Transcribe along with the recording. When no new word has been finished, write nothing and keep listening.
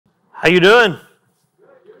How you doing?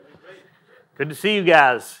 Good to see you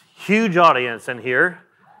guys. Huge audience in here.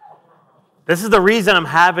 This is the reason I'm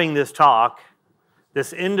having this talk.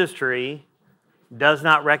 This industry does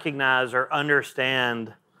not recognize or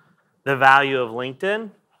understand the value of LinkedIn,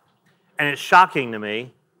 and it's shocking to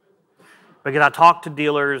me because I talk to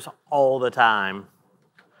dealers all the time.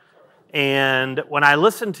 And when I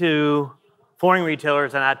listen to flooring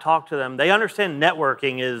retailers and I talk to them, they understand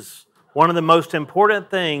networking is one of the most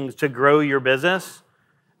important things to grow your business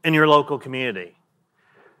in your local community.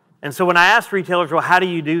 And so when I ask retailers, well, how do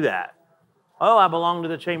you do that? Oh, I belong to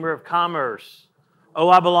the Chamber of Commerce. Oh,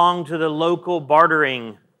 I belong to the local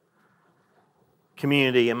bartering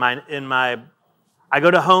community. I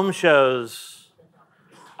go to home shows.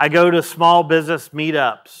 I go to small business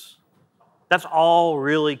meetups. That's all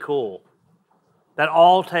really cool. That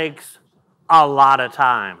all takes a lot of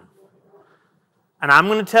time. And I'm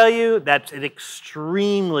going to tell you that's an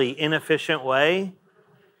extremely inefficient way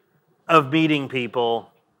of meeting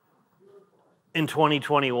people in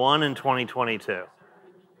 2021 and 2022.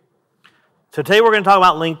 So today we're going to talk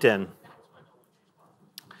about LinkedIn.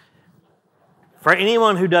 For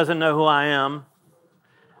anyone who doesn't know who I am,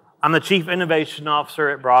 I'm the Chief Innovation Officer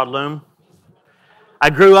at Broadloom.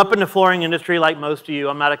 I grew up in the flooring industry like most of you.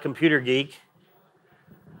 I'm not a computer geek.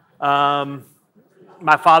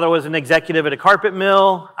 My father was an executive at a carpet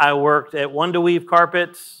mill. I worked at One to Weave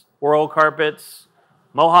Carpets, World Carpets,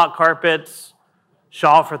 Mohawk Carpets,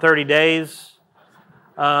 Shaw for 30 days.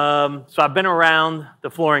 So I've been around the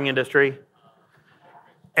flooring industry.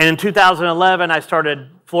 And in 2011, I started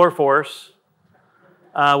FloorForce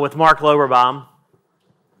with Mark Loberbaum.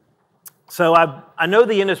 So I know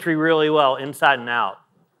the industry really well, inside and out.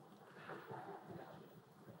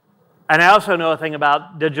 And I also know a thing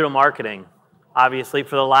about digital marketing. Obviously,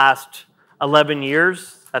 for the last 11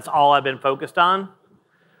 years, that's all I've been focused on.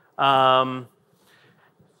 And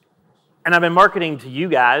I've been marketing to you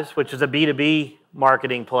guys, which is a B2B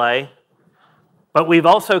marketing play. But we've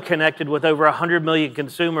also connected with over 100 million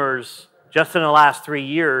consumers just in the last 3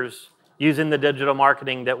 years using the digital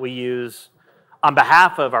marketing that we use on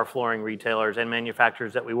behalf of our flooring retailers and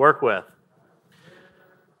manufacturers that we work with.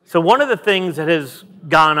 So one of the things that has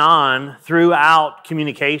gone on throughout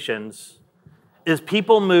communications is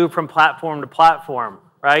people move from platform to platform,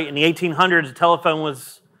 right? In the 1800s, the telephone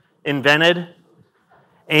was invented.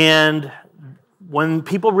 And when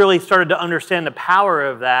people really started to understand the power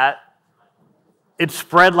of that, it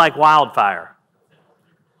spread like wildfire.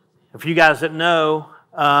 If you guys that know,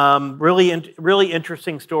 really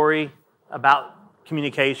interesting story about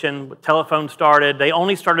communication. Telephone started, they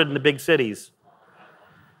only started in the big cities.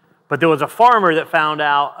 But there was a farmer that found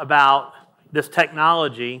out about this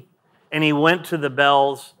technology, and he went to the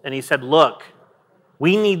Bells and he said, look,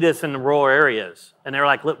 we need this in the rural areas. And they were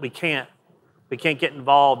like, look, we can't get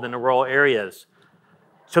involved in the rural areas.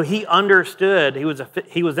 So he understood,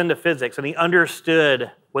 he was into physics, and he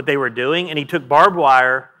understood what they were doing, and he took barbed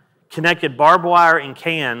wire, connected barbed wire in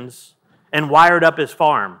cans, and wired up his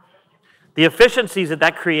farm. The efficiencies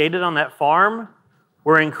that created on that farm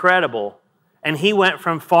were incredible. And he went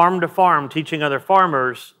from farm to farm teaching other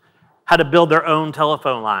farmers how to build their own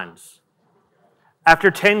telephone lines.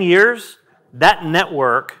 After 10 years, that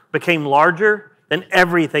network became larger than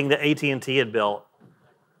everything that AT&T had built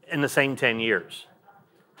in the same 10 years.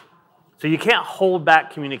 So you can't hold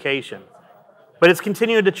back communication. But it's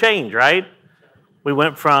continued to change, right? We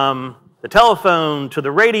went from the telephone to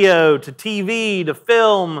the radio to TV to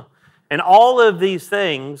film, and all of these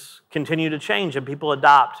things continue to change and people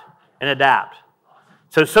adopt and adapt.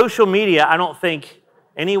 So social media, I don't think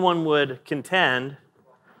anyone would contend,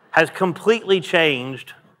 has completely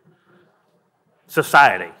changed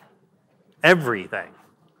society. Everything.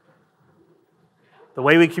 The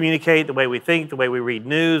way we communicate, the way we think, the way we read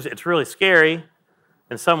news, it's really scary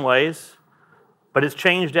in some ways, but it's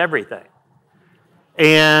changed everything.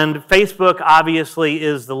 And Facebook obviously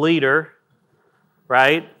is the leader,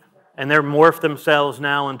 right? And they're morphed themselves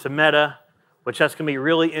now into Meta, which that's going to be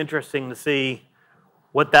really interesting to see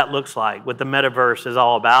what that looks like, what the metaverse is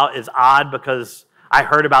all about. It's odd because I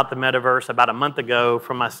heard about the metaverse about a month ago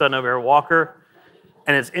from my son over here, Walker.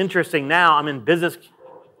 And it's interesting now, I'm in business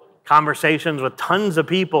conversations with tons of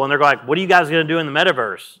people, and they're like, what are you guys going to do in the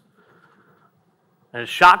metaverse? And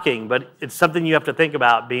it's shocking, but it's something you have to think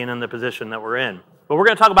about being in the position that we're in. But we're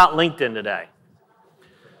going to talk about LinkedIn today.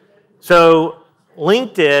 So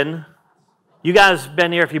LinkedIn, you guys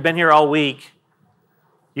been here, if you've been here all week,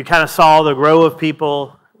 you kind of saw the row of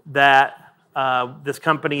people that this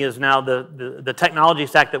company is now, the technology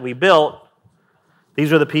stack that we built,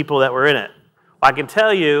 these are the people that were in it. Well, I can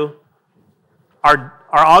tell you,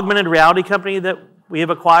 Our augmented reality company that we have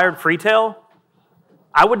acquired, Freetail,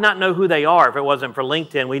 I would not know who they are if it wasn't for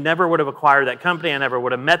LinkedIn. We never would have acquired that company. I never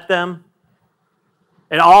would have met them.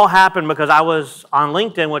 It all happened because I was on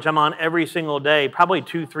LinkedIn, which I'm on every single day, probably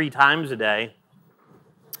 2-3 times a day,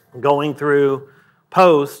 going through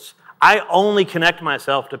posts. I only connect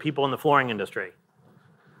myself to people in the flooring industry.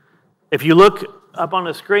 If you look up on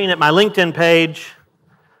the screen at my LinkedIn page,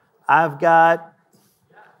 I've got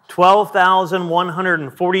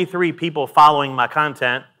 12,143 people following my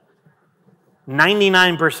content,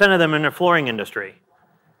 99% of them in the flooring industry.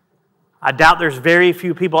 I doubt there's very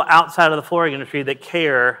few people outside of the flooring industry that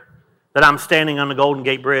care that I'm standing on the Golden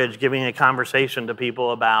Gate Bridge giving a conversation to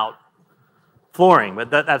people about flooring.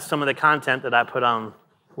 But that's some of the content that I put on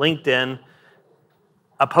LinkedIn.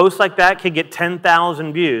 A post like that could get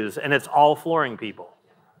 10,000 views, and it's all flooring people.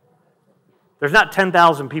 There's not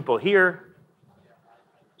 10,000 people here.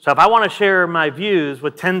 So if I want to share my views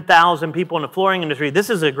with 10,000 people in the flooring industry,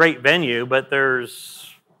 this is a great venue, but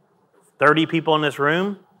there's 30 people in this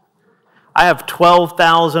room. I have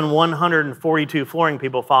 12,142 flooring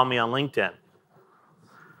people follow me on LinkedIn.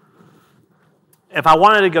 If I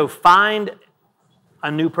wanted to go find a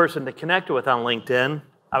new person to connect with on LinkedIn,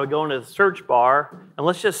 I would go into the search bar, and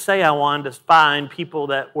let's just say I wanted to find people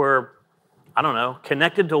that were, I don't know,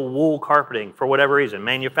 connected to wool carpeting for whatever reason,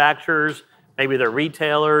 manufacturers, maybe they're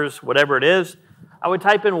retailers, whatever it is. I would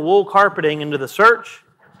type in wool carpeting into the search.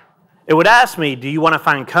 It would ask me, do you want to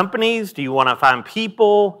find companies? Do you want to find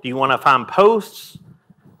people? Do you want to find posts?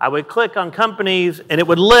 I would click on companies, and it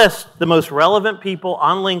would list the most relevant people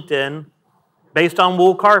on LinkedIn based on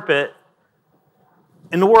wool carpet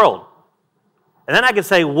in the world. And then I could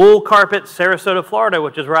say wool carpet, Sarasota, Florida,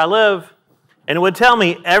 which is where I live, and it would tell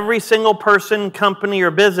me every single person, company,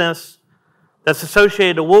 or business that's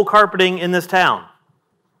associated to wool carpeting in this town.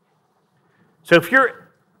 So if you're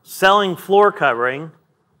selling floor covering,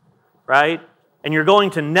 right, and you're going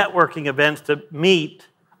to networking events to meet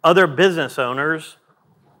other business owners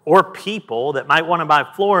or people that might want to buy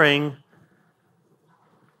flooring,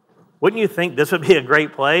 wouldn't you think this would be a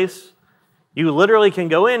great place? You literally can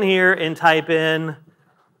go in here and type in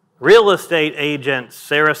real estate agent,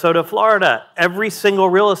 Sarasota, Florida. Every single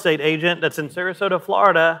real estate agent that's in Sarasota,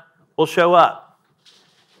 Florida will show up.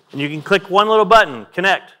 And you can click one little button,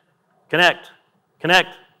 connect, connect,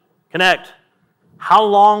 connect, connect. How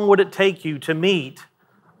long would it take you to meet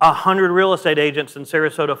 100 real estate agents in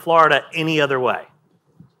Sarasota, Florida any other way?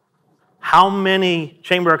 How many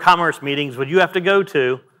Chamber of Commerce meetings would you have to go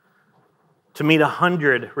to meet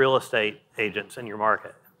 100 real estate agents in your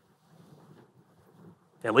market?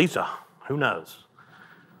 At least, who knows?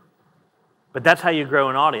 But that's how you grow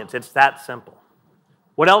an audience. It's that simple.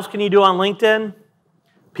 What else can you do on LinkedIn?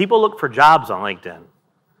 People look for jobs on LinkedIn.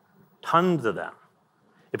 Tons of them.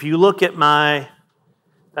 If you look at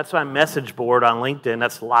that's my message board on LinkedIn.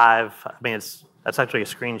 That's live. I mean, that's actually a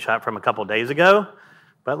screenshot from a couple days ago.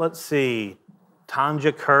 But let's see.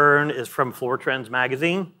 Tanja Kern is from Floor Trends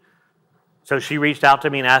magazine. So she reached out to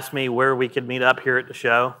me and asked me where we could meet up here at the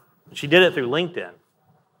show. She did it through LinkedIn.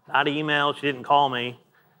 Not email. She didn't call me.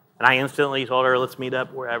 And I instantly told her, let's meet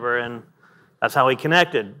up wherever. And that's how we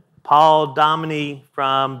connected. Paul Domini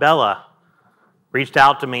from Bella reached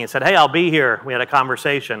out to me and said, hey, I'll be here. We had a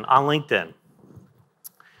conversation on LinkedIn.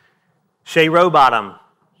 Shay Rowbottom,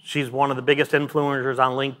 she's one of the biggest influencers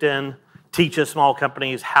on LinkedIn, teaches small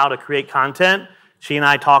companies how to create content. She and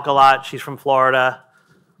I talk a lot. She's from Florida,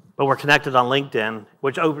 but we're connected on LinkedIn,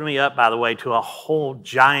 which opened me up, by the way, to a whole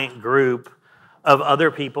giant group of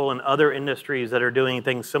other people in other industries that are doing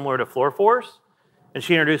things similar to Floor Force. And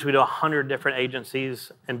she introduced me to 100 different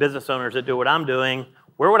agencies and business owners that do what I'm doing.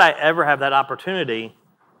 Where would I ever have that opportunity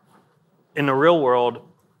in the real world?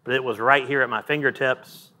 But it was right here at my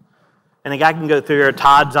fingertips. And the guy can go through here.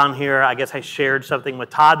 Todd's on here. I guess I shared something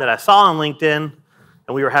with Todd that I saw on LinkedIn,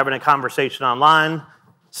 and we were having a conversation online.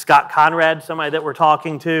 Scott Conrad, somebody that we're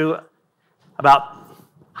talking to about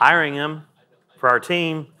hiring him for our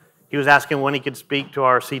team. He was asking when he could speak to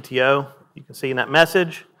our CTO. You can see in that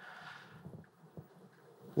message.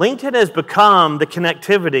 LinkedIn has become the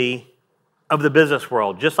connectivity of the business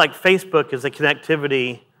world, just like Facebook is the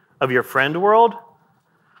connectivity of your friend world.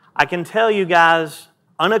 I can tell you guys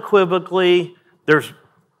unequivocally, there's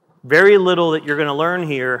very little that you're going to learn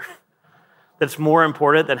here that's more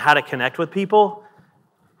important than how to connect with people.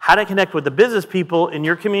 How to connect with the business people in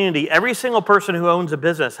your community. Every single person who owns a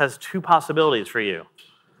business has two possibilities for you.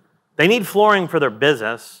 They need flooring for their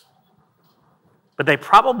business, but they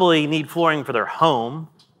probably need flooring for their home.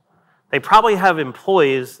 They probably have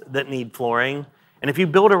employees that need flooring. And if you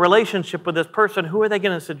build a relationship with this person, who are they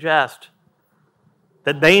going to suggest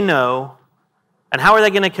that they know, and how are they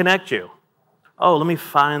going to connect you? Oh, let me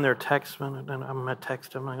find their text. I'm going to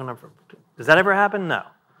text them. Does that ever happen? No.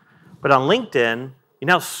 But on LinkedIn, you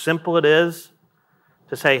know how simple it is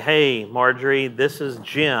to say, hey, Marjorie, this is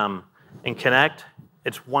Jim, and connect?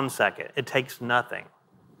 It's 1 second. It takes nothing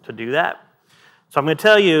to do that. So I'm going to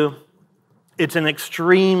tell you, it's an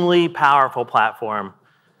extremely powerful platform.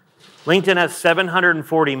 LinkedIn has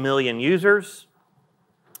 740 million users,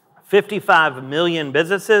 55 million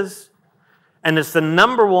businesses, and it's the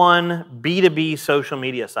 #1 B2B social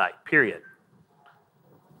media site, period.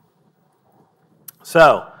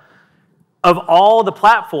 So, of all the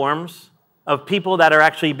platforms of people that are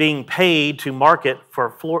actually being paid to market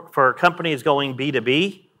for companies going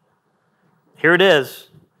B2B, here it is.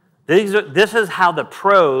 This is how the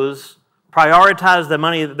pros prioritize the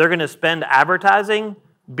money that they're going to spend advertising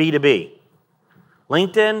B2B.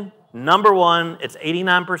 LinkedIn, #1, it's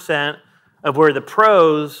 89% of where the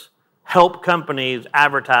pros help companies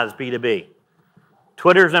advertise B2B.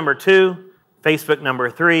 Twitter's #2, Facebook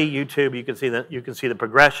 #3, YouTube, you can see the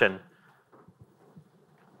progression.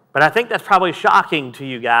 But I think that's probably shocking to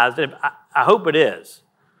you guys. I hope it is.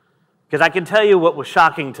 Because I can tell you what was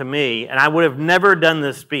shocking to me, and I would have never done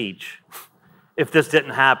this speech if this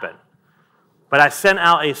didn't happen. But I sent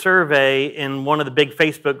out a survey in one of the big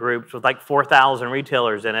Facebook groups with like 4,000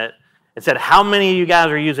 retailers in it. It said, how many of you guys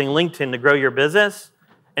are using LinkedIn to grow your business?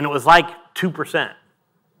 And it was like 2%.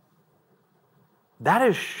 That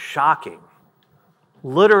is shocking.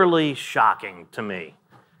 Literally shocking to me.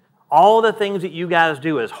 All the things that you guys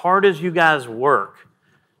do, as hard as you guys work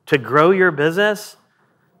to grow your business,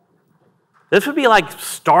 this would be like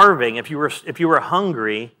starving if you were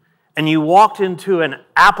hungry and you walked into an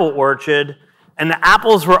apple orchard and the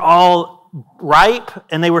apples were all ripe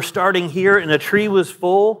and they were starting here and the tree was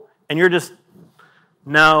full and you're just,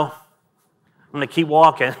 no, I'm going to keep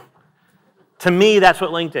walking. To me, that's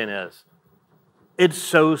what LinkedIn is. It's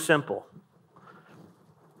so simple.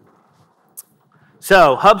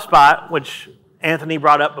 So HubSpot, which Anthony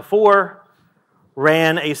brought up before,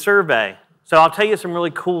 ran a survey. So I'll tell you some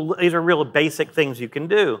really cool, these are real basic things you can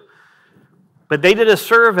do. But they did a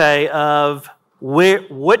survey of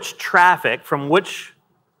which traffic from which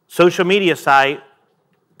social media site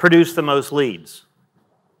produced the most leads.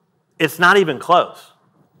 It's not even close.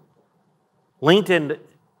 LinkedIn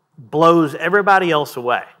blows everybody else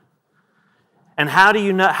away. And how do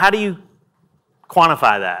you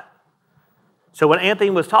quantify that? So what Anthony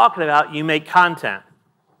was talking about, you make content.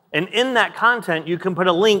 And in that content, you can put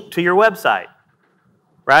a link to your website,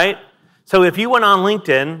 right? So if you went on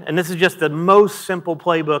LinkedIn, and this is just the most simple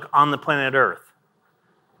playbook on the planet Earth.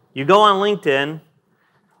 You go on LinkedIn,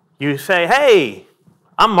 you say, hey,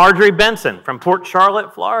 I'm Marjorie Benson from Port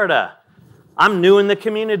Charlotte, Florida. I'm new in the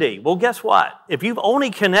community. Well, guess what? If you've only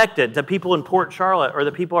connected to people in Port Charlotte or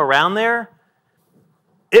the people around there,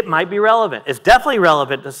 it might be relevant. It's definitely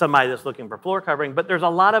relevant to somebody that's looking for floor covering, but there's a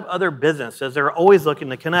lot of other businesses that are always looking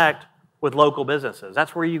to connect with local businesses.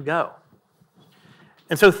 That's where you go.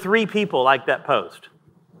 And so 3 people like that post,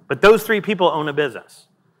 but those 3 people own a business.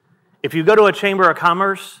 If you go to a Chamber of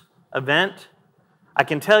Commerce event, I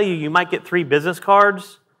can tell you, you might get 3 business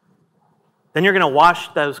cards, then you're going to wash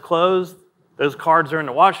those clothes. Those cards are in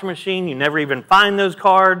the washing machine. You never even find those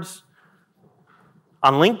cards.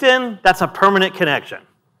 On LinkedIn, that's a permanent connection.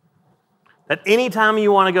 That anytime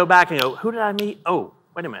you want to go back and go, who did I meet? Oh,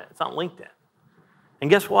 wait a minute, it's on LinkedIn. And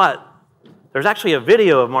guess what? There's actually a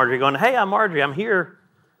video of Marjorie going, hey, I'm Marjorie, I'm here.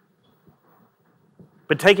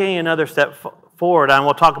 But taking another step forward, and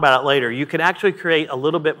we'll talk about it later, you can actually create a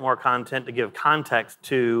little bit more content to give context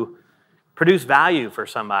to produce value for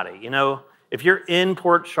somebody. You know, if you're in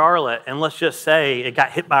Port Charlotte, and let's just say it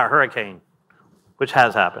got hit by a hurricane, which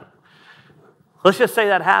has happened. Let's just say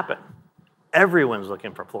that happened. Everyone's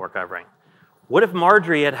looking for floor covering. What if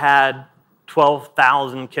Marjorie had had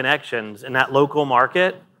 12,000 connections in that local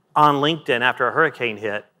market on LinkedIn after a hurricane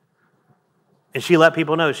hit, and she let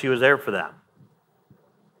people know she was there for them?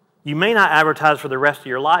 You may not advertise for the rest of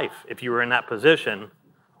your life if you were in that position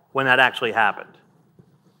when that actually happened.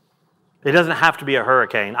 It doesn't have to be a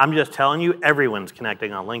hurricane. I'm just telling you, everyone's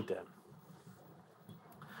connecting on LinkedIn.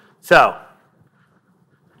 So,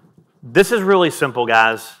 this is really simple,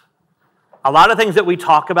 guys. A lot of things that we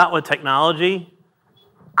talk about with technology,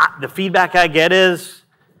 the feedback I get is,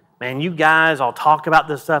 man, you guys all talk about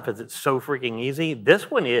this stuff as it's so freaking easy. This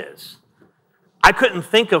one is. I couldn't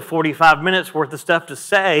think of 45 minutes worth of stuff to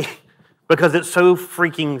say because it's so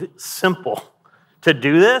freaking simple to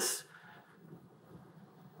do this.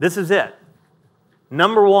 This is it.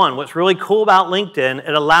 #1, what's really cool about LinkedIn,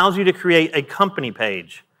 it allows you to create a company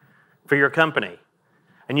page for your company.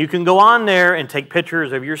 And you can go on there and take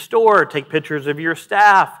pictures of your store, take pictures of your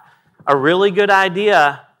staff. A really good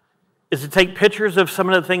idea is to take pictures of some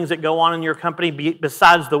of the things that go on in your company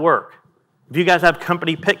besides the work. If you guys have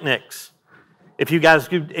company picnics, if you guys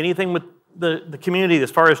do anything with the community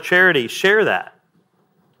as far as charity, share that.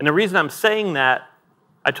 And the reason I'm saying that,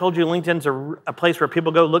 I told you LinkedIn's a place where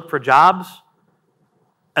people go look for jobs.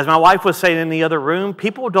 As my wife was saying in the other room,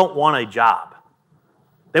 people don't want a job.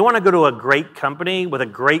 They want to go to a great company with a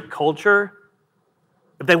great culture.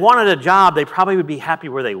 If they wanted a job, they probably would be happy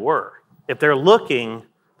where they were. If they're looking,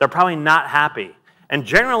 they're probably not happy. And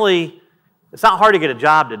generally, it's not hard to get a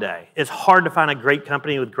job today. It's hard to find a great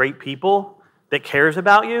company with great people that cares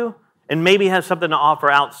about you and maybe has something to offer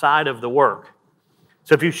outside of the work.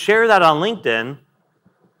 So if you share that on LinkedIn,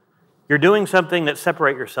 you're doing something that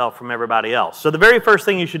separates yourself from everybody else. So the very first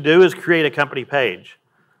thing you should do is create a company page.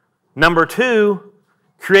 Number 2,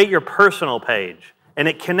 create your personal page. And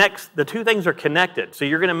it connects, the two things are connected. So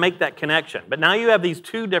you're going to make that connection. But now you have these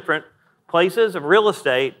two different places of real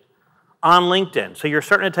estate on LinkedIn. So you're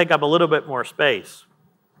starting to take up a little bit more space.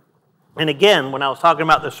 And again, when I was talking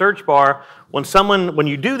about the search bar, when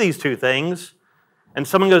you do these two things, and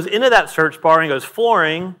someone goes into that search bar and goes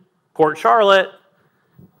flooring, Port Charlotte,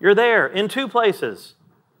 you're there in two places.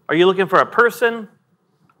 Are you looking for a person?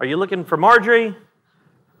 Are you looking for Marjorie? You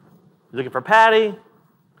looking for Patty?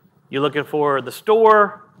 You looking for the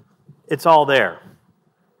store? It's all there.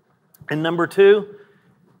 And number 2,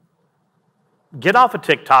 get off of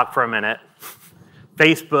TikTok for a minute.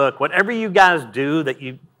 Facebook, whatever you guys do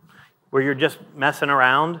where you're just messing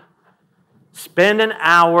around, spend an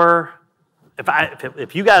hour. If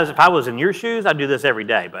I was in your shoes, I'd do this every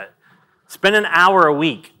day, but spend an hour a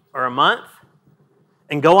week or a month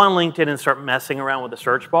and go on LinkedIn and start messing around with the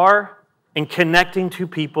search bar and connecting to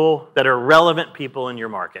people that are relevant people in your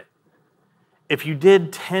market. If you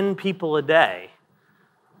did 10 people a day,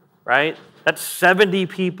 right, that's 70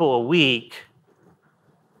 people a week,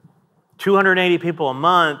 280 people a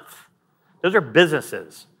month. Those are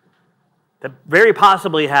businesses that very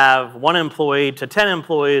possibly have 1 employee to 10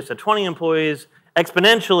 employees to 20 employees.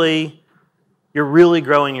 Exponentially, you're really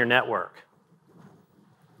growing your network.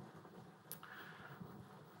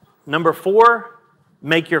 Number 4,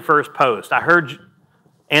 make your first post. I heard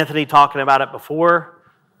Anthony talking about it before.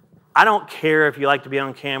 I don't care if you like to be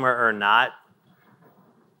on camera or not.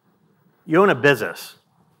 You own a business,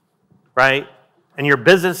 right? And your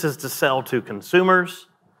business is to sell to consumers.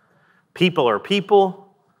 People are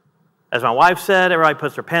people. As my wife said, everybody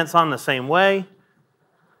puts their pants on the same way.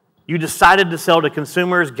 You decided to sell to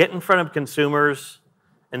consumers, get in front of consumers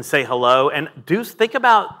and say hello. And think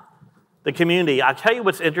about the community. I'll tell you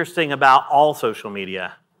what's interesting about all social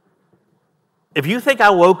media. If you think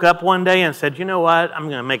I woke up one day and said, you know what, I'm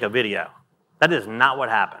going to make a video, that is not what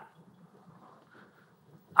happened.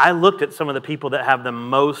 I looked at some of the people that have the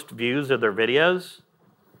most views of their videos,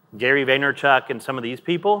 Gary Vaynerchuk and some of these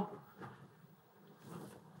people,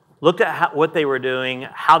 looked at what they were doing,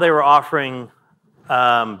 how they were offering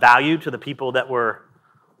value to the people that were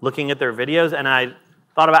looking at their videos, and I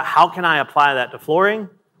thought about how can I apply that to flooring,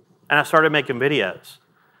 and I started making videos.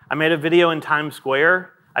 I made a video in Times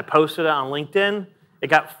Square. I posted it on LinkedIn. It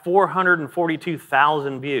got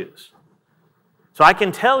 442,000 views. So I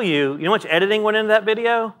can tell you, you know how much editing went into that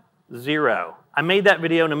video? 0. I made that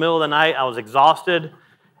video in the middle of the night. I was exhausted,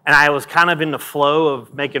 and I was kind of in the flow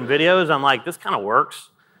of making videos. I'm like, this kind of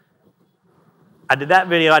works. I did that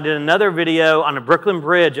video. I did another video on the Brooklyn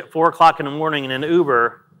Bridge at 4 o'clock in the morning in an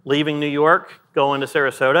Uber, leaving New York, going to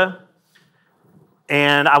Sarasota.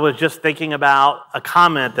 And I was just thinking about a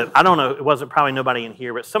comment that, I don't know, it wasn't probably nobody in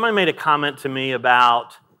here, but someone made a comment to me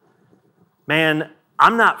about, man,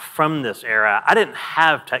 I'm not from this era. I didn't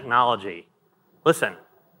have technology. Listen,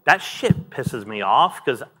 that shit pisses me off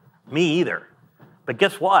because me either. But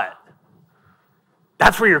guess what?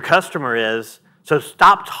 That's where your customer is. So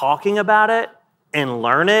stop talking about it and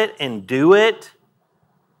learn it and do it.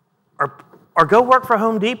 Or go work for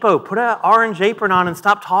Home Depot. Put an orange apron on and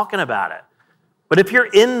stop talking about it. But if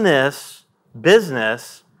you're in this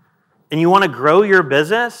business and you want to grow your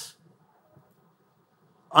business,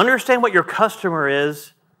 understand what your customer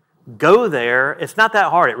is, go there. It's not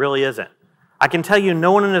that hard. It really isn't. I can tell you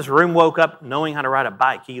no one in this room woke up knowing how to ride a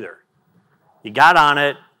bike either. You got on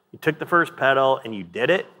it, you took the first pedal, and you did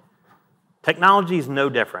it. Technology is no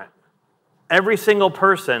different. Every single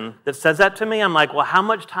person that says that to me, I'm like, well, how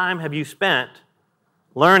much time have you spent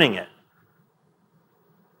learning it?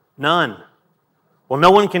 None. Well,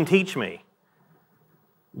 no one can teach me.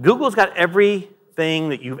 Google's got everything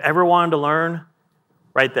that you've ever wanted to learn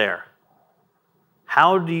right there.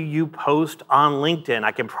 How do you post on LinkedIn?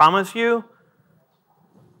 I can promise you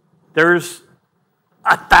there's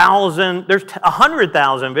 100,000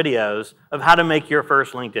 videos of how to make your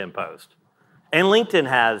first LinkedIn post. And LinkedIn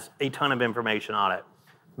has a ton of information on it.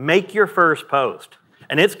 Make your first post,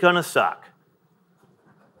 and it's gonna suck.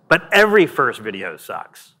 But every first video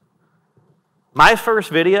sucks. My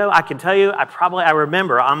first video, I can tell you, I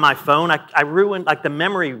remember on my phone, I ruined, like the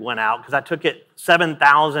memory went out because I took it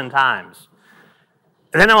 7,000 times.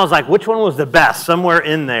 And then I was like, which one was the best? Somewhere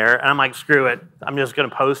in there, and I'm like, screw it, I'm just gonna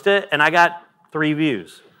post it, and I got 3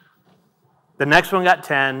 views. The next one got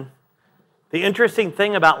 10. The interesting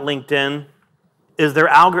thing about LinkedIn is their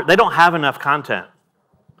algorithm, they don't have enough content.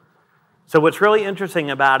 So what's really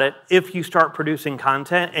interesting about it, if you start producing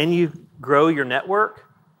content and you grow your network,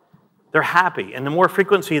 they're happy. And the more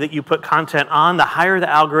frequency that you put content on, the higher the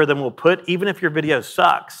algorithm will put, even if your video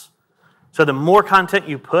sucks. So the more content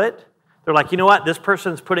you put, they're like, you know what, this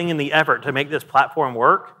person's putting in the effort to make this platform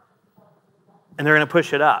work, and they're gonna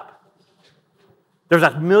push it up. There's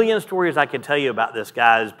a million stories I could tell you about this,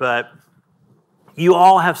 guys, but you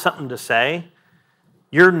all have something to say.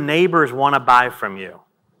 Your neighbors wanna buy from you.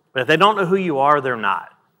 But if they don't know who you are, they're not.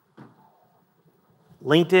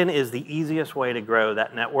 LinkedIn is the easiest way to grow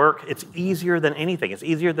that network. It's easier than anything. It's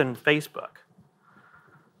easier than Facebook.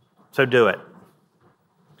 So do it.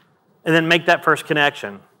 And then make that first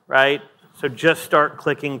connection, right? So just start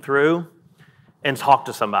clicking through and talk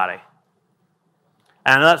to somebody.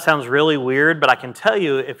 And I know that sounds really weird, but I can tell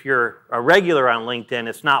you if you're a regular on LinkedIn,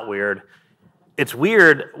 it's not weird. It's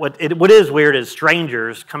weird, what is weird is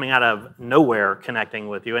strangers coming out of nowhere connecting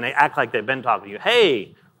with you, and they act like they've been talking to you.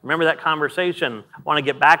 Hey, remember that conversation? I want to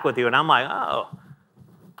get back with you. And I'm like, oh,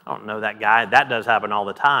 I don't know that guy. That does happen all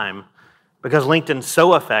the time because LinkedIn's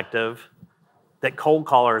so effective that cold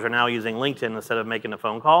callers are now using LinkedIn instead of making a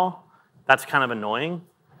phone call. That's kind of annoying.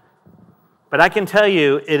 But I can tell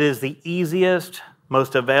you it is the easiest,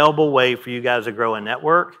 most available way for you guys to grow a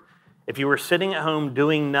network. If you were sitting at home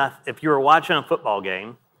doing nothing, if you were watching a football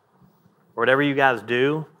game or whatever you guys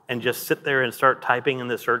do and just sit there and start typing in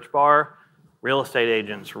the search bar, real estate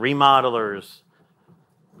agents, remodelers,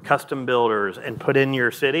 custom builders, and put in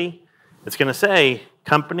your city, it's going to say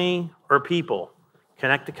company or people.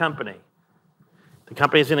 Connect to company. The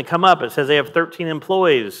company is going to come up. It says they have 13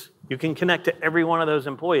 employees. You can connect to every one of those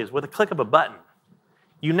employees with a click of a button.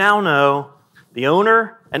 You now know the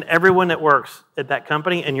owner and everyone that works at that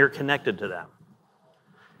company, and you're connected to them.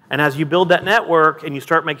 And as you build that network and you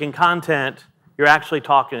start making content, you're actually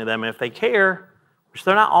talking to them. And if they care, which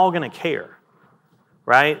they're not all going to care,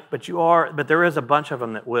 right? But there is a bunch of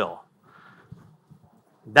them that will.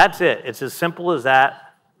 That's it. It's as simple as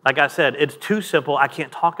that. Like I said, it's too simple. I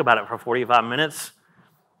can't talk about it for 45 minutes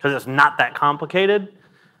because it's not that complicated.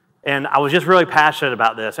 And I was just really passionate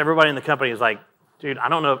about this. Everybody in the company is like, dude, I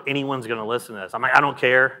don't know if anyone's going to listen to this. I'm like, I don't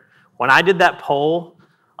care. When I did that poll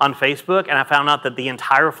on Facebook and I found out that the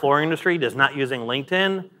entire flooring industry is not using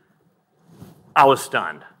LinkedIn, I was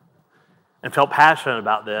stunned and felt passionate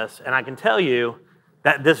about this. And I can tell you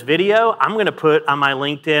that this video, I'm going to put on my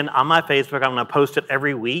LinkedIn, on my Facebook. I'm going to post it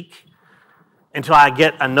every week until I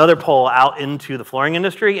get another poll out into the flooring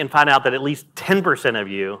industry and find out that at least 10% of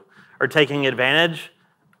you are taking advantage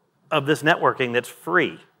of this networking that's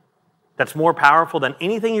free. That's more powerful than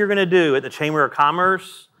anything you're going to do at the Chamber of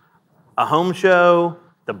Commerce, a home show,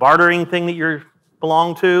 the bartering thing that you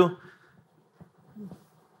belong to.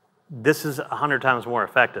 This is 100 times more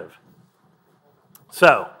effective.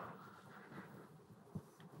 So,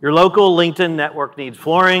 your local LinkedIn network needs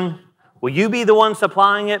flooring. Will you be the one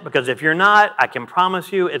supplying it? Because if you're not, I can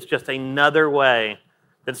promise you it's just another way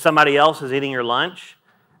that somebody else is eating your lunch.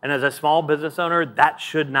 And as a small business owner, that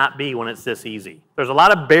should not be when it's this easy. There's a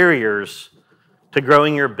lot of barriers to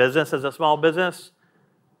growing your business as a small business,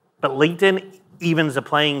 but LinkedIn evens the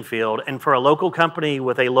playing field. And for a local company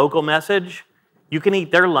with a local message, you can eat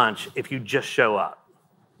their lunch if you just show up.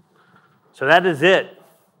 So that is it.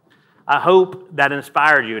 I hope that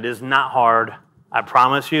inspired you. It is not hard. I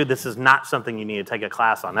promise you, this is not something you need to take a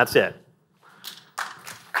class on. That's it.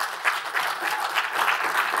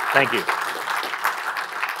 Thank you.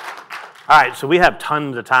 All right, so we have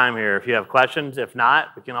tons of time here if you have questions. If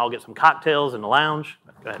not, we can all get some cocktails in the lounge.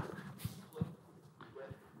 Go ahead.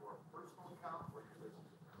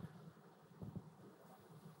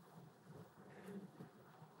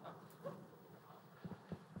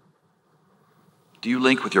 Do you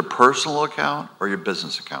link with your personal account or your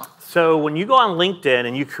business account? So when you go on LinkedIn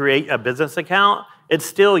and you create a business account, it's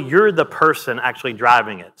still you're the person actually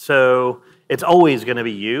driving it. So it's always going to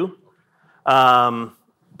be you.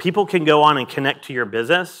 People can go on and connect to your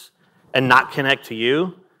business. and not connect to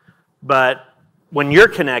you. But when you're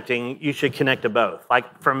connecting, you should connect to both.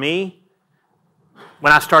 Like for me,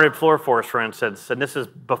 when I started FloorForce, for instance, and this is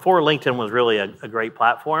before LinkedIn was really a great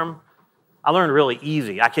platform, I learned really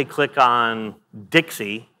easy. I could click on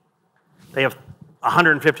Dixie. They have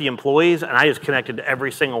 150 employees, and I just connected to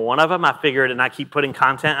every single one of them. I figured, and I keep putting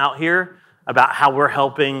content out here about how we're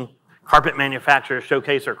helping carpet manufacturers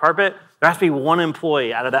showcase their carpet. There has to be one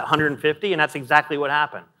employee out of that 150, and that's exactly what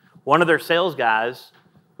happened. One of their sales guys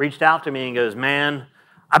reached out to me and goes, man,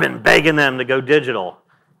 I've been begging them to go digital.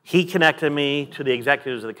 He connected me to the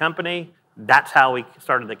executives of the company. That's how we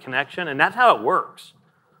started the connection, and that's how it works.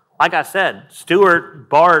 Like I said, Stuart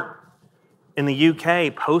Bart in the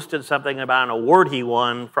UK posted something about an award he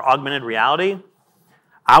won for augmented reality.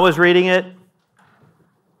 I was reading it,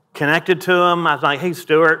 connected to him. I was like, hey,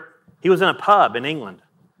 Stuart. He was in a pub in England.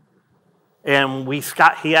 And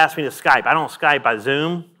he asked me to Skype. I don't Skype, I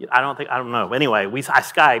Zoom. I don't know. Anyway, I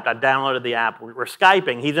Skyped. I downloaded the app. We're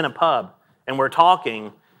Skyping. He's in a pub, and we're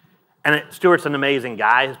talking. And Stuart's an amazing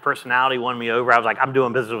guy. His personality won me over. I was like, I'm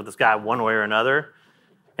doing business with this guy one way or another.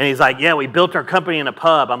 And he's like, yeah, we built our company in a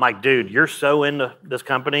pub. I'm like, dude, you're so into this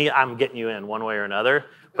company, I'm getting you in one way or another.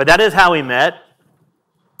 But that is how we met.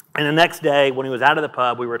 And the next day, when he was out of the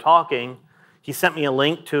pub, we were talking. He sent me a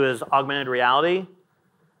link to his augmented reality.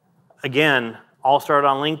 Again, all started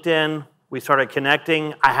on LinkedIn. We started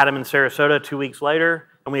connecting. I had him in Sarasota 2 weeks later,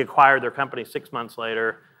 and we acquired their company 6 months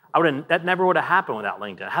later. That never would have happened without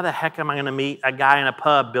LinkedIn. How the heck am I going to meet a guy in a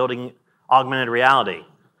pub building augmented reality,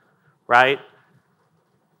 right?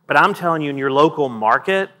 But I'm telling you, in your local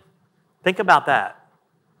market, think about that.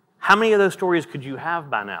 How many of those stories could you have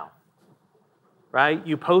by now? Right?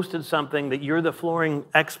 You posted something that you're the flooring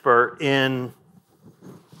expert in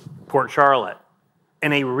Port Charlotte,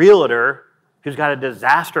 and a realtor who's got a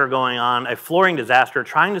disaster going on, a flooring disaster,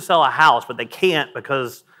 trying to sell a house, but they can't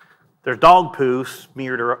because there's dog poo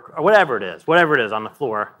smeared or whatever it is on the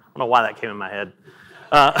floor. I don't know why that came in my head.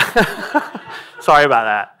 Sorry about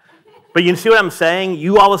that. But you see what I'm saying?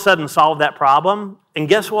 You all of a sudden solve that problem, and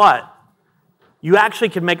guess what? You actually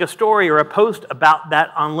could make a story or a post about that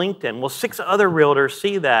on LinkedIn. Well, 6 other realtors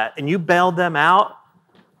see that, and you bailed them out.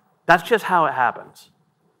 That's just how it happens.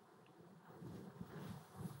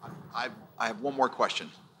 I have one more question.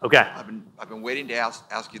 Okay. I've been waiting to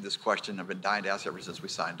ask you this question. I've been dying to ask it ever since we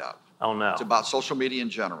signed up. Oh, no. It's about social media in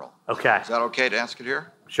general. Okay. Is that okay to ask it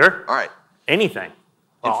here? Sure. All right. Anything.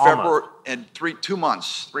 In Well, February, in 3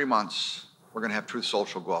 months, we're going to have Truth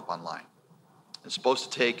Social go up online. It's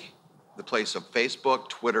supposed to take the place of Facebook,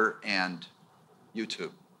 Twitter, and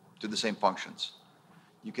YouTube. Do the same functions.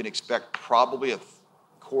 You can expect probably a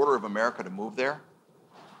quarter of America to move there.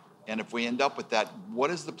 And if we end up with that,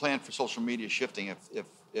 what is the plan for social media shifting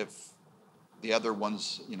if the other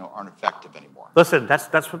ones, aren't effective anymore? Listen, that's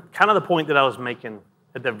kind of the point that I was making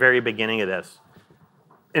at the very beginning of this.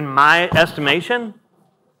 In my estimation,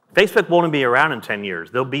 Facebook won't be around in 10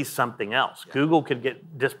 years. There'll be something else. Yeah. Google could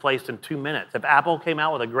get displaced in 2 minutes. If Apple came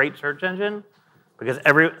out with a great search engine, because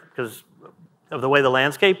of the way the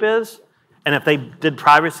landscape is, and if they did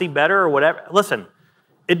privacy better or whatever, listen,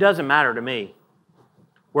 it doesn't matter to me.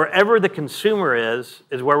 Wherever the consumer is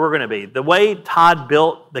where we're going to be. The way Todd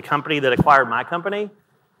built the company that acquired my company,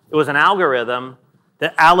 it was an algorithm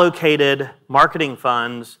that allocated marketing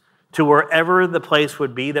funds to wherever the place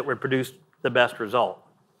would be that would produce the best result.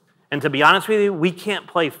 And to be honest with you, we can't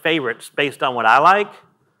play favorites based on what I like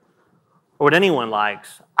or what anyone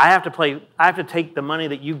likes. I have to take the money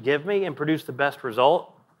that you give me and produce the best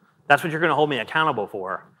result. That's what you're going to hold me accountable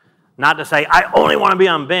for. Not to say, I only want to be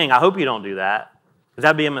on Bing. I hope you don't do that, because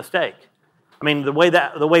that'd be a mistake. I mean, the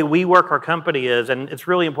way we work our company is, and it's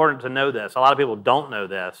really important to know this. A lot of people don't know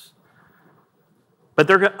this. But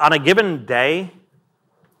on a given day,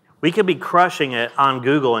 we could be crushing it on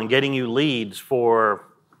Google and getting you leads for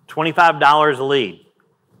 $25 a lead,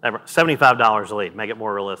 $75 a lead, make it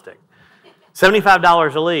more realistic.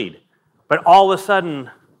 $75 a lead. But all of a sudden,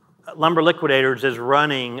 Lumber Liquidators is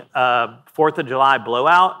running a 4th of July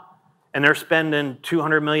blowout, and they're spending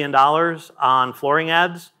 $200 million on flooring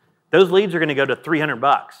ads. Those leads are going to go to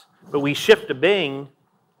 $300. But we shift to Bing,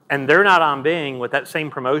 and they're not on Bing with that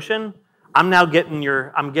same promotion. I'm getting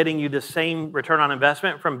you the same return on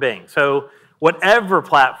investment from Bing. So whatever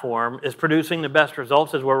platform is producing the best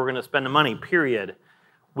results is where we're going to spend the money, period.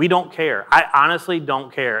 We don't care. I honestly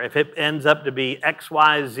don't care. If it ends up to be X,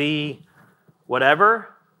 Y, Z,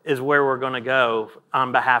 whatever, is where we're going to go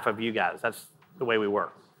on behalf of you guys. That's the way we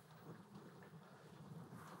work.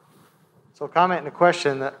 So comment and a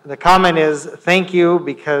question. The comment is, thank you,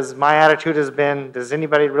 because my attitude has been, does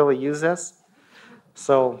anybody really use this?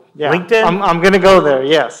 So, yeah. LinkedIn? I'm going to go there,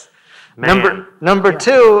 yes. Man. Number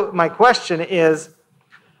two, my question is,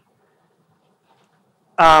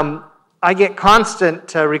 I get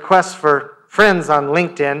constant requests for friends on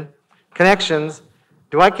LinkedIn, connections.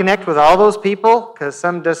 Do I connect with all those people? Because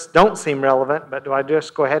some just don't seem relevant, but do I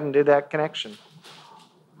just go ahead and do that connection?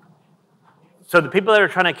 So the people that are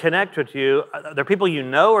trying to connect with you, they're people you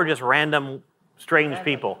know or just random strange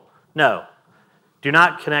people? No. Do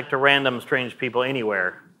not connect to random strange people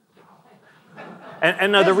anywhere.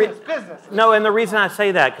 And no, business. No, and the reason I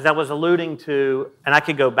say that, because I was alluding to, and I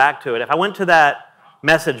could go back to it, if I went to that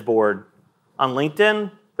message board on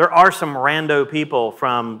LinkedIn, there are some rando people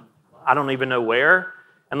from I don't even know where.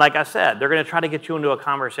 And like I said, they're going to try to get you into a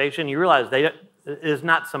conversation. You realize it is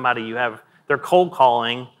not somebody you have, they're cold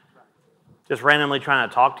calling, just randomly trying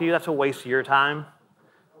to talk to you. That's a waste of your time.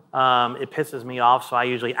 It pisses me off, so I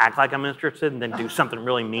usually act like I'm interested and then do something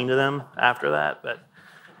really mean to them after that. But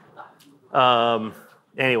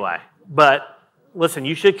anyway, but listen,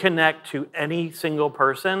 you should connect to any single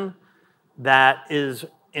person that is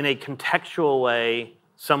in a contextual way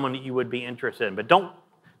someone that you would be interested in. But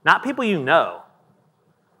not people you know.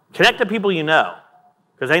 Connect to people you know,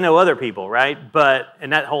 because they know other people, right?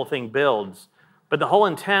 And that whole thing builds. But the whole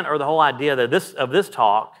intent or the whole idea of this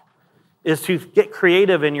talk is to get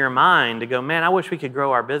creative in your mind to go, man, I wish we could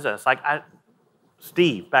grow our business. Like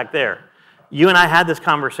Steve back there, you and I had this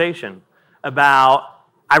conversation about,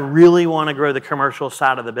 I really want to grow the commercial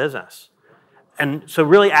side of the business. And so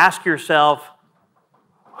really ask yourself,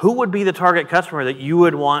 who would be the target customer that you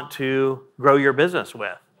would want to grow your business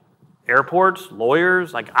with? Airports,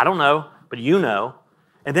 lawyers, like I don't know, but you know.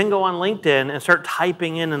 And then go on LinkedIn and start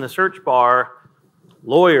typing in the search bar,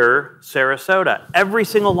 lawyer, Sarasota. Every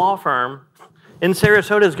single law firm in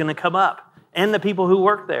Sarasota is going to come up, and the people who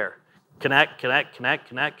work there. Connect, connect, connect,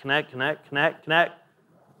 connect, connect, connect, connect, connect.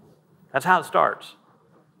 That's how it starts.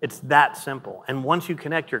 It's that simple. And once you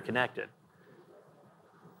connect, you're connected.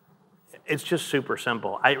 It's just super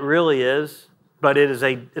simple. It really is, but it's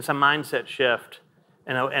a mindset shift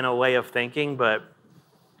and a way of thinking, but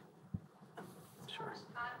sure.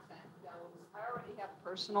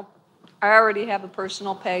 I already have a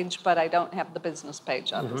personal page, but I don't have the business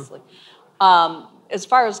page, obviously. As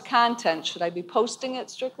far as content, should I be posting it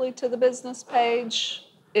strictly to the business page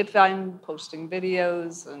if I'm posting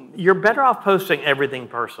videos? You're better off posting everything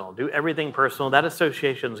personal. Do everything personal. That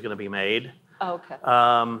association is going to be made. Oh, okay.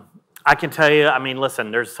 I can tell you, I mean, listen,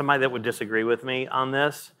 there's somebody that would disagree with me on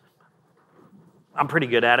this. I'm pretty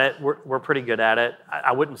good at it. We're pretty good at it.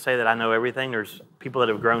 I wouldn't say that I know everything. There's people that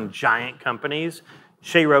have grown giant companies.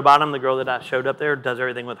 Shay Rowbottom, the girl that I showed up there, does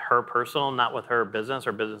everything with her personal, not with her business.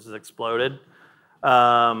 Her business has exploded.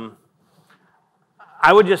 I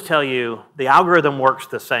would just tell you, the algorithm works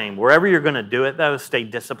the same. Wherever you're going to do it, though, stay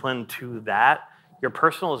disciplined to that. Your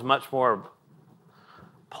personal is much more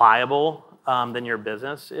pliable than your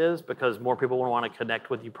business is because more people will want to connect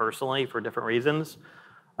with you personally for different reasons.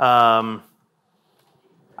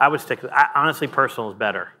 I would stick with, honestly, personal is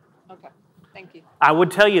better. Okay, thank you. I would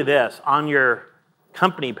tell you this, on your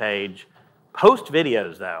company page, post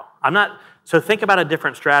videos though. So think about a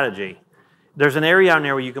different strategy. There's an area on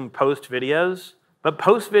there where you can post videos, but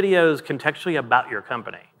post videos contextually about your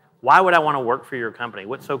company. Why would I want to work for your company?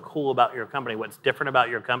 What's so cool about your company? What's different about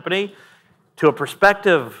your company? To a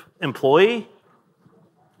prospective employee,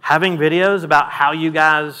 having videos about how you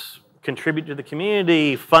guys contribute to the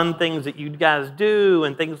community, fun things that you guys do,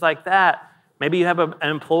 and things like that. Maybe you have an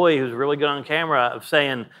employee who's really good on camera of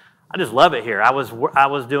saying, I just love it here. I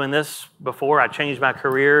was doing this before. I changed my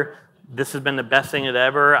career. This has been the best thing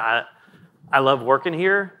ever. I love working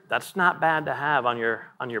here. That's not bad to have on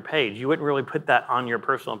your page. You wouldn't really put that on your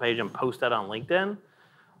personal page and post that on LinkedIn.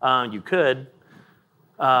 You could.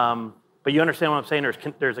 But you understand what I'm saying?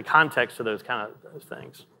 There's a context to those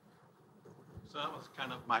things. So that was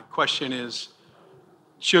kind of my question is,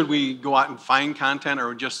 should we go out and find content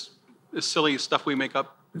or just the silly stuff we make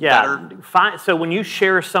up better? So when you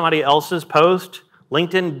share somebody else's post,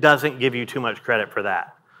 LinkedIn doesn't give you too much credit for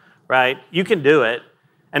that, right? You can do it,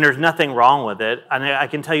 and there's nothing wrong with it. And I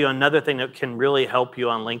can tell you another thing that can really help you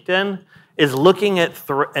on LinkedIn is looking at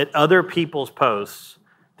other people's posts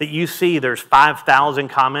that you see there's 5,000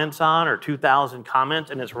 comments on or 2,000 comments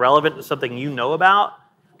and it's relevant to something you know about,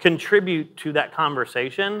 contribute to that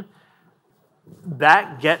conversation.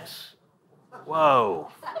 That gets, whoa,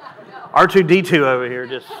 R2-D2 over here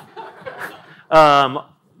just,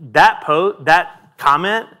 that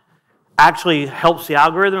comment actually helps the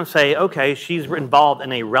algorithm say, okay, she's involved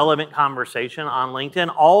in a relevant conversation on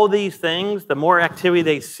LinkedIn. All these things, the more activity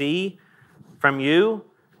they see from you,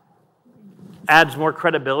 adds more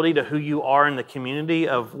credibility to who you are in the community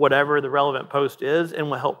of whatever the relevant post is, and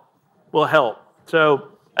will help. So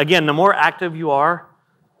again, the more active you are,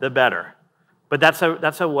 the better. But that's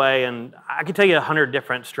a way, and I can tell you 100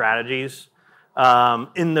 different strategies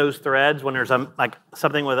in those threads. When there's like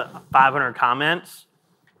something with 500 comments,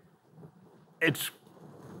 it's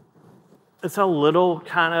a little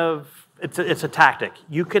kind of, it's a tactic.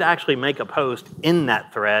 You could actually make a post in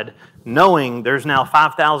that thread knowing there's now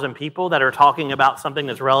 5,000 people that are talking about something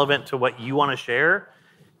that's relevant to what you want to share.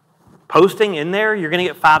 Posting in there, you're going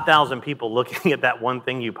to get 5,000 people looking at that one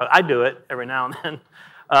thing you post. I do it every now and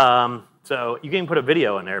then. So you can put a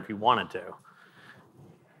video in there if you wanted to.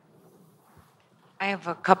 I have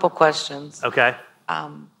a couple questions. Okay.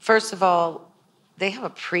 First of all, they have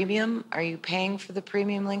a premium. Are you paying for the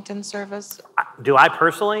premium LinkedIn service? Do I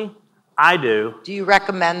personally? I do. Do you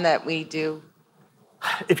recommend that we do?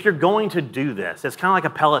 If you're going to do this, it's kind of like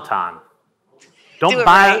a Peloton. Don't Do it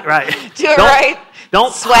buy right. it right. Do it right.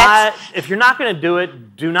 Don't Sweat. buy it. If you're not going to do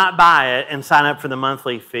it, do not buy it and sign up for the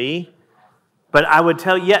monthly fee. But I would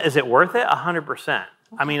tell you, yeah, is it worth it? 100%.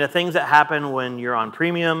 I mean, the things that happen when you're on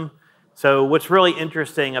premium. So what's really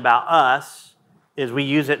interesting about us is we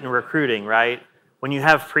use it in recruiting, right? When you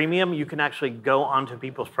have premium, you can actually go onto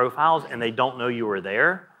people's profiles and they don't know you were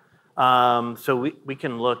there. So we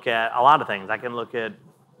can look at a lot of things. I can look at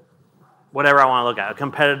whatever I want to look at.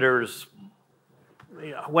 Competitors,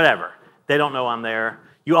 whatever. They don't know I'm there.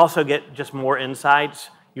 You also get just more insights.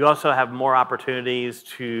 You also have more opportunities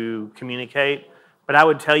to communicate. But I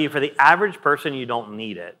would tell you, for the average person, you don't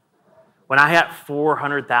need it. When I had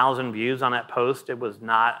 400,000 views on that post, it was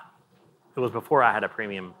before I had a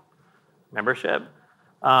premium membership.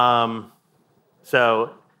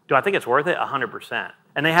 So do I think it's worth it? 100%.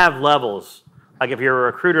 And they have levels. Like if you're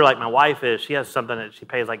a recruiter like my wife is, she has something that she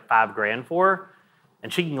pays like $5,000 for,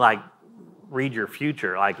 and she can like read your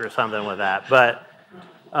future, like, or something with that. But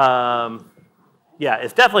yeah,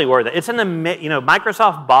 it's definitely worth it. It's in the,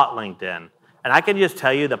 Microsoft bought LinkedIn, and I can just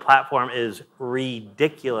tell you the platform is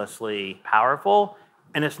ridiculously powerful,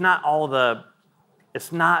 and it's not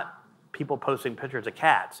people posting pictures of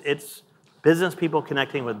cats. It's business people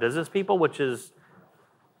connecting with business people, which is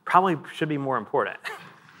probably should be more important.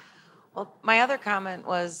 Well, my other comment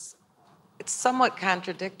was, it's somewhat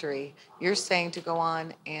contradictory. You're saying to go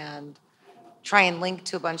on and try and link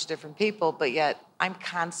to a bunch of different people, but yet I'm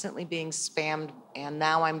constantly being spammed, and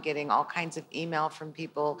now I'm getting all kinds of email from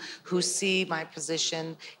people who see my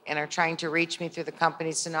position and are trying to reach me through the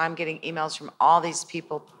company. So now I'm getting emails from all these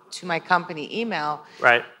people to my company email.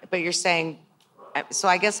 Right. But you're saying, so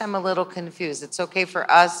I guess I'm a little confused. It's okay for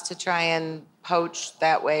us to try and poach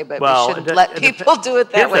that way, but we shouldn't let people do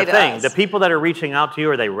it that way to us. Here's the thing. The people that are reaching out to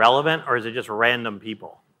you, are they relevant, or is it just random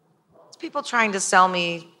people? It's people trying to sell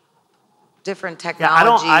me different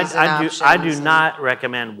technologies and options. I do not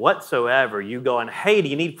recommend whatsoever you going, hey, do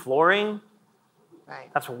you need flooring?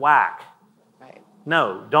 Right. That's whack. Right.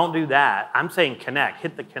 No, don't do that. I'm saying connect.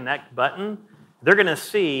 Hit the connect button. They're going to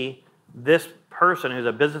see this person who's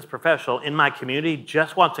a business professional in my community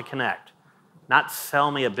just wants to connect, not sell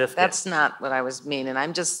me a biscuit. That's not what I was meaning.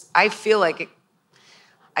 I feel like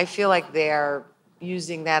they're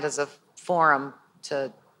using that as a forum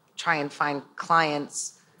to try and find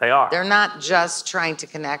clients. They are. They're not just trying to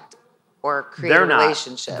connect or create a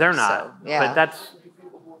relationship. They're not. So, yeah. But that's.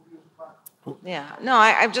 Yeah. No,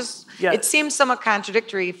 it seems somewhat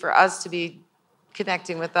contradictory for us to be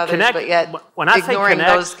connecting with others, but yet ignoring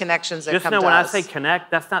those connections that come to us. Just know when I say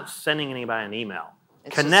connect, that's not sending anybody an email.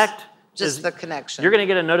 Connect just the connection. You're going to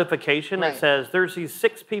get a notification that says there's these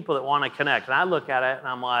 6 people that want to connect. And I look at it and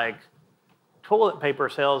I'm like, toilet paper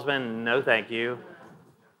salesman, no thank you.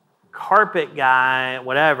 Carpet guy,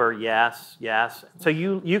 whatever, yes. So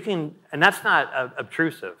you can, and that's not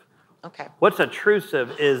obtrusive. Okay. What's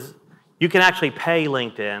obtrusive is you can actually pay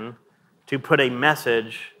LinkedIn to put a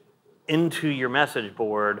message into your message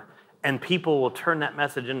board, and people will turn that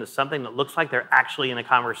message into something that looks like they're actually in a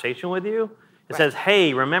conversation with you. It says,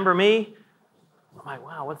 hey, remember me? I'm like,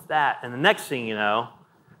 wow, what's that? And the next thing you know,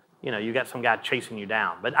 you got some guy chasing you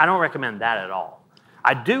down. But I don't recommend that at all.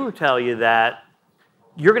 I do tell you that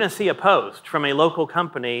you're going to see a post from a local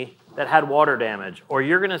company that had water damage, or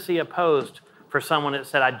you're going to see a post for someone that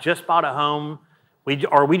said, I just bought a home, we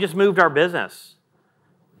just moved our business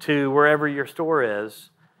to wherever your store is.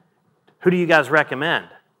 Who do you guys recommend?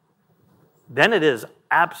 Then it is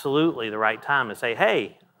absolutely the right time to say,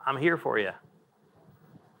 hey, I'm here for you.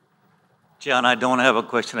 John, I don't have a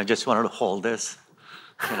question. I just wanted to hold this.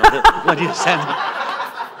 What do you send?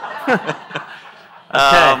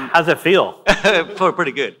 How's it feel?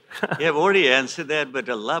 Pretty good. You have already answered that, but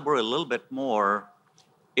elaborate a little bit more.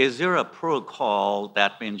 Is there a protocol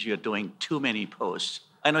that means you're doing too many posts?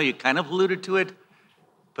 I know you kind of alluded to it,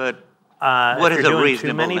 but what if is you're a doing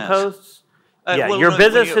reasonableness? too many posts? Yeah, well, your no,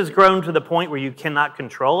 business when has grown to the point where you cannot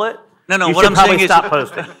control it. No, you what should I'm probably saying stop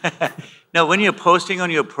is, posting. now, when you're posting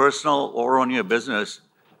on your personal or on your business,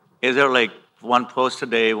 is there like one post a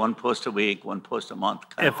day, one post a week, one post a month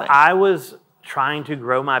kind of If thing? I was trying to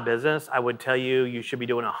grow my business, I would tell you you should be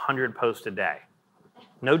doing 100 posts a day.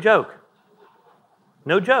 No joke.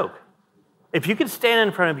 No joke. If you could stand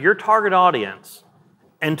in front of your target audience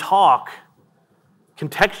and talk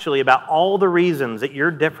contextually about all the reasons that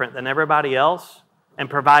you're different than everybody else and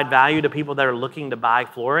provide value to people that are looking to buy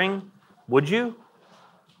flooring, would you?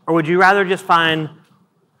 Or would you rather just find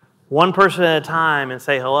one person at a time and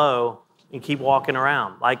say hello and keep walking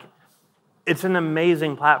around? Like, it's an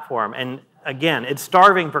amazing platform. And again, it's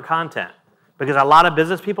starving for content because a lot of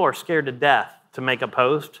business people are scared to death to make a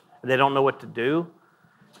post. They don't know what to do.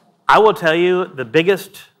 I will tell you the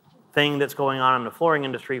biggest thing that's going on in the flooring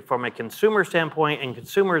industry from a consumer standpoint, and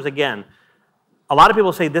consumers, again, a lot of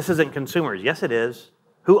people say this isn't consumers. Yes, it is.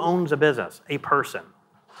 Who owns a business? A person.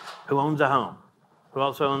 Who owns a home? Who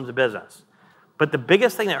also owns a business? But the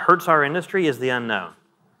biggest thing that hurts our industry is the unknown.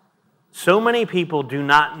 So many people do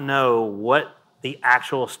not know what the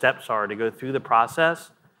actual steps are to go through the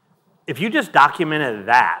process. If you just documented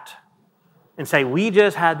that and say, we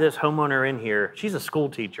just had this homeowner in here, she's a school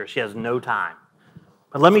teacher, she has no time.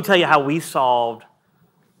 But let me tell you how we solved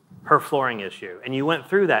her flooring issue. And you went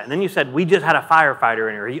through that. And then you said, we just had a firefighter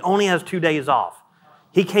in here. He only has 2 days off.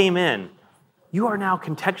 He came in. You are now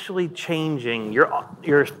contextually changing.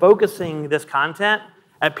 You're focusing this content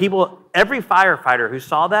at people. Every firefighter who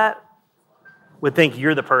saw that would think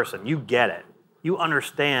you're the person. You get it. You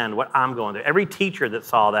understand what I'm going through. Every teacher that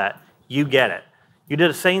saw that, you get it. You did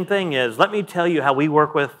the same thing as, let me tell you how we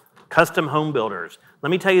work with custom home builders. Let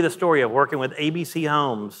me tell you the story of working with ABC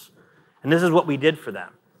Homes, and this is what we did for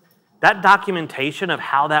them. That documentation of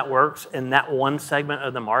how that works in that one segment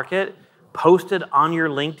of the market, posted on your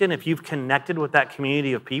LinkedIn, if you've connected with that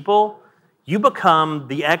community of people, you become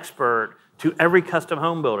the expert to every custom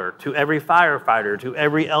home builder, to every firefighter, to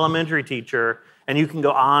every elementary teacher, and you can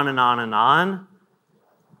go on and on and on,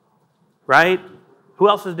 right? Who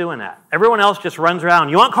else is doing that? Everyone else just runs around,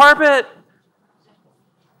 you want carpet?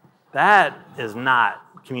 That is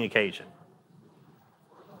not communication.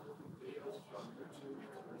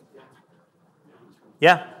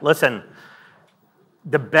 Yeah, listen,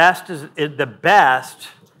 the best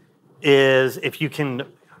is if you can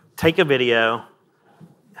take a video,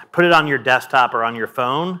 put it on your desktop or on your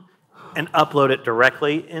phone, and upload it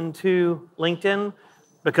directly into LinkedIn,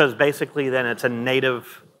 because basically then it's a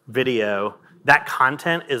native video. That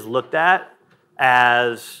content is looked at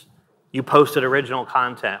as you posted original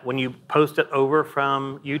content. When you post it over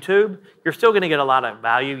from YouTube, you're still going to get a lot of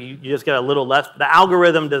value. You just get a little less. The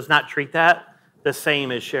algorithm does not treat that the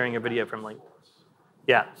same as sharing a video from LinkedIn.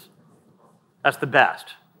 Yes. That's the best.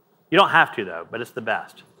 You don't have to, though, but it's the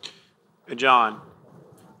best. Hey, John,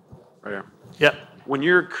 right here. Yep. When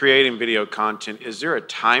you're creating video content, is there a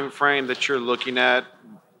time frame that you're looking at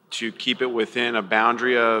to keep it within a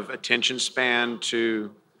boundary of attention span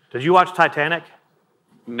to? Did you watch Titanic?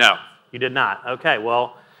 No. You did not. Okay.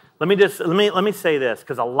 Well, let me say this,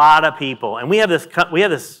 because a lot of people, and we have this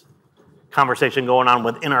conversation going on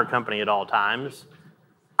within our company at all times.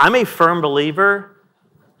 I'm a firm believer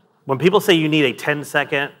when people say you need a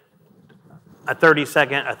 10-second, a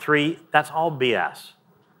 30-second, a 3, that's all BS.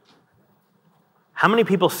 How many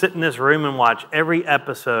people sit in this room and watch every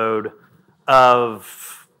episode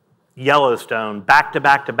of Yellowstone back to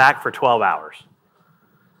back to back for 12 hours?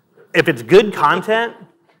 If it's good content,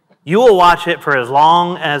 you will watch it for as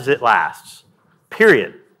long as it lasts.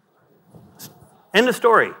 Period. End of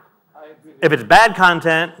story. If it's bad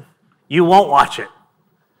content, you won't watch it.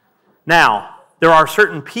 Now, there are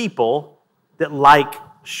certain people that like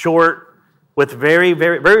short, with very,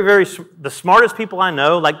 the smartest people I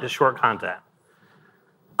know like the short content.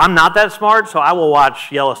 I'm not that smart, so I will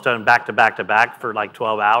watch Yellowstone back to back to back for like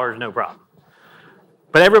 12 hours, no problem.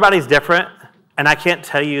 But everybody's different, and I can't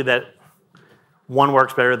tell you that one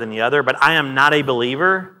works better than the other, but I am not a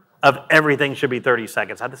believer of everything should be 30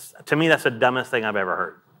 seconds. To me, that's the dumbest thing I've ever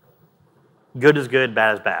heard. Good is good,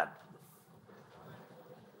 bad is bad.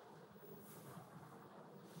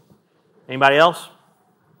 Anybody else?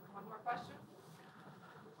 One more question.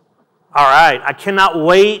 All right, I cannot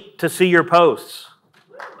wait to see your posts.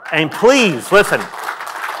 And please, listen,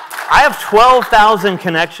 I have 12,000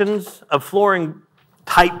 connections of flooring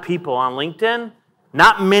type people on LinkedIn,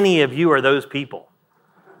 Not many of you are those people.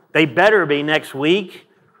 They better be next week,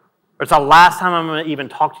 or it's the last time I'm going to even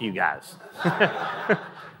talk to you guys.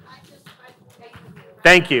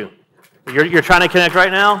 Thank you. You're trying to connect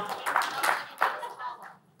right now?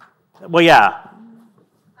 Well, yeah.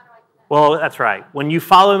 Well, that's right. When you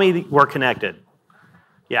follow me, we're connected.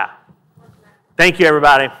 Yeah. Thank you,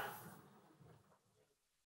 everybody.